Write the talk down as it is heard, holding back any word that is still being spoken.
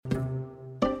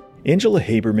Angela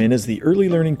Haberman is the Early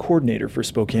Learning Coordinator for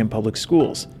Spokane Public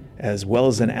Schools, as well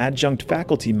as an adjunct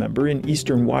faculty member in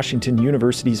Eastern Washington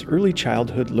University's Early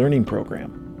Childhood Learning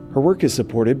Program. Her work is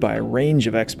supported by a range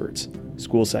of experts: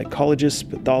 school psychologists,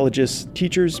 pathologists,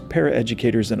 teachers,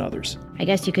 paraeducators, and others. I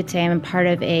guess you could say I'm part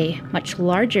of a much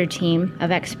larger team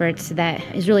of experts that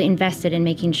is really invested in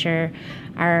making sure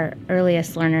our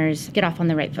earliest learners get off on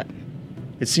the right foot.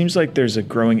 It seems like there's a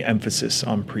growing emphasis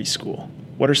on preschool.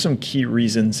 What are some key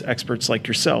reasons experts like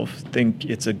yourself think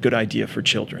it's a good idea for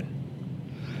children?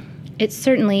 It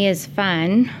certainly is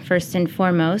fun, first and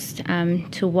foremost,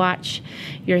 to watch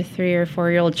your 3 or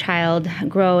 4-year-old child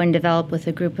grow and develop with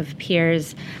a group of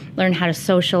peers, learn how to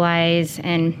socialize,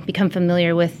 and become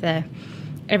familiar with the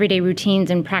everyday routines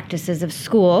and practices of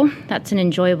school. That's an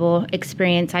enjoyable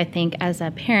experience, I think, as a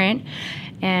parent.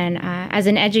 And as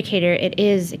an educator, it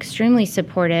is extremely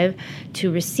supportive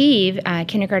to receive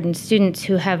kindergarten students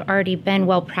who have already been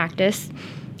well practiced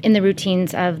in the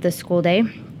routines of the school day.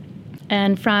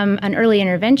 And from an early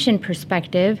intervention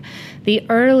perspective, the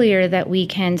earlier that we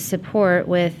can support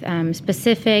with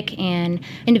specific and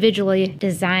individually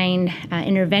designed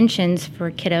interventions for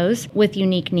kiddos with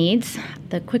unique needs,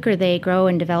 the quicker they grow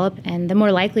and develop, and the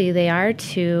more likely they are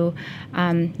to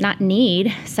not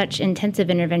need such intensive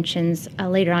interventions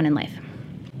later on in life.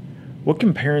 What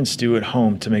can parents do at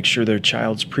home to make sure their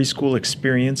child's preschool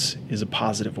experience is a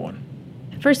positive one?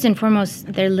 First and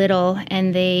foremost, they're little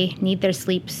and they need their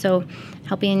sleep, so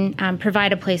helping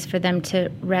provide a place for them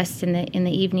to rest in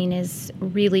the evening is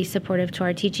really supportive to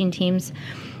our teaching teams.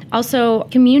 Also,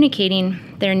 communicating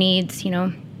their needs.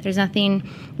 There's nothing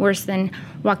worse than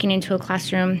walking into a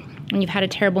classroom when you've had a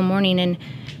terrible morning and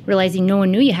realizing no one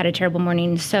knew you had a terrible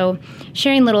morning. So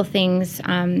sharing little things,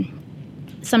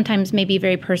 sometimes maybe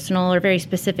very personal or very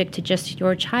specific to just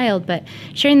your child, but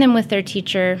sharing them with their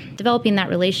teacher, developing that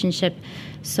relationship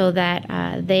so that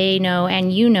they know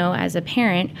and you know as a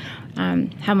parent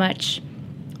how much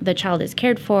the child is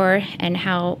cared for and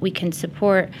how we can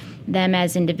support them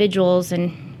as individuals.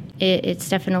 And it's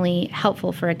definitely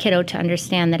helpful for a kiddo to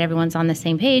understand that everyone's on the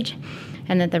same page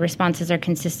and that the responses are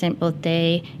consistent both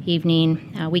day,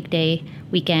 evening, weekday,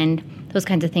 weekend. Those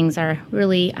kinds of things are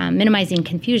really minimizing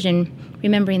confusion,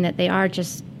 remembering that they are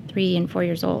just 3 and 4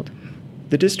 years old.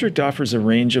 The district offers a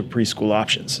range of preschool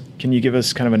options. Can you give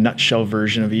us kind of a nutshell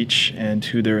version of each and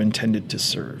who they're intended to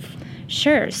serve?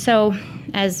 Sure. So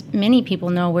as many people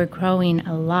know, we're growing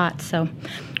a lot. So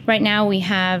right now we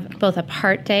have both a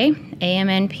part day, AM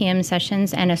and PM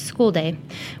sessions, and a school day,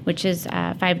 which is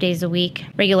 5 days a week,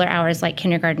 regular hours like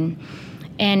kindergarten.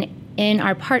 And in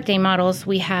our part day models,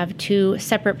 we have 2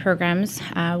 separate programs.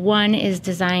 One is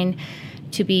designed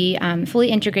to be fully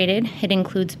integrated. It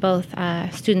includes both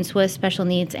students with special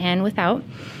needs and without.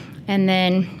 And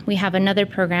then we have another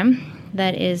program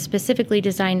that is specifically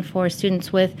designed for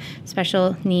students with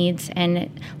special needs and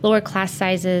lower class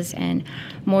sizes and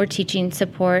more teaching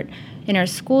support. In our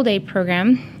school day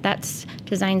program, that's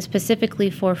designed specifically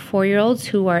for 4-year-olds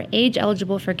who are age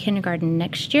eligible for kindergarten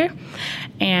next year.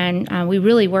 And we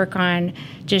really work on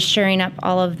just shoring up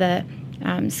all of the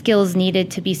skills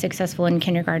needed to be successful in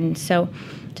kindergarten. So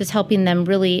just helping them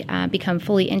really become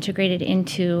fully integrated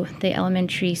into the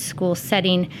elementary school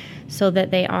setting so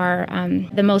that they are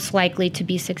the most likely to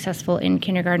be successful in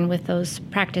kindergarten with those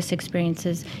practice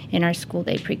experiences in our school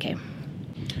day pre-K.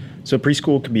 So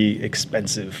preschool can be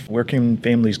expensive. Where can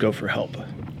families go for help?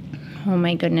 Oh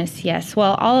my goodness, yes.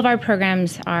 Well, all of our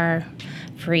programs are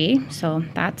free, so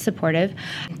that's supportive.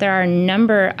 There are a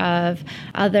number of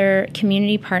other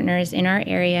community partners in our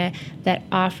area that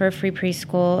offer free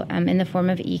preschool in the form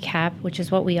of ECAP, which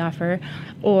is what we offer,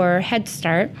 or Head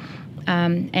Start.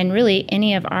 And really,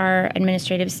 any of our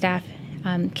administrative staff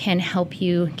can help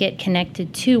you get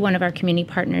connected to one of our community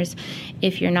partners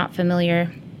if you're not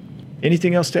familiar.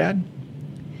 Anything else to add?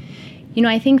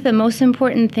 I think the most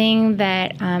important thing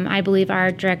that I believe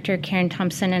our director, Karen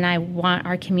Thompson, and I want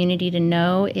our community to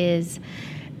know is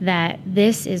that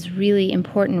this is really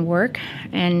important work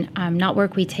and not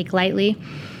work we take lightly.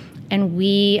 And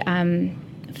we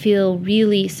feel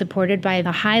really supported by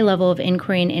the high level of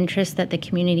inquiry and interest that the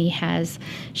community has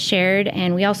shared.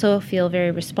 And we also feel very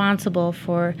responsible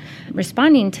for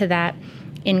responding to that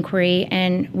inquiry.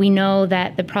 And we know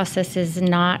that the process is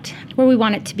not where we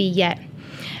want it to be yet,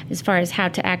 as far as how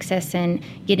to access and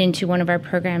get into one of our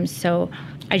programs. So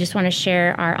I just want to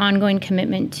share our ongoing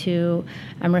commitment to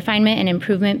refinement and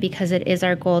improvement, because it is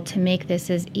our goal to make this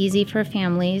as easy for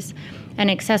families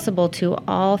and accessible to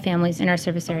all families in our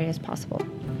service area as possible.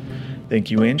 Thank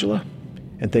you, Angela.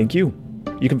 And thank you.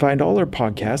 You can find all our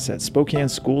podcasts at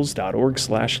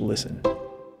SpokaneSchools.org/listen.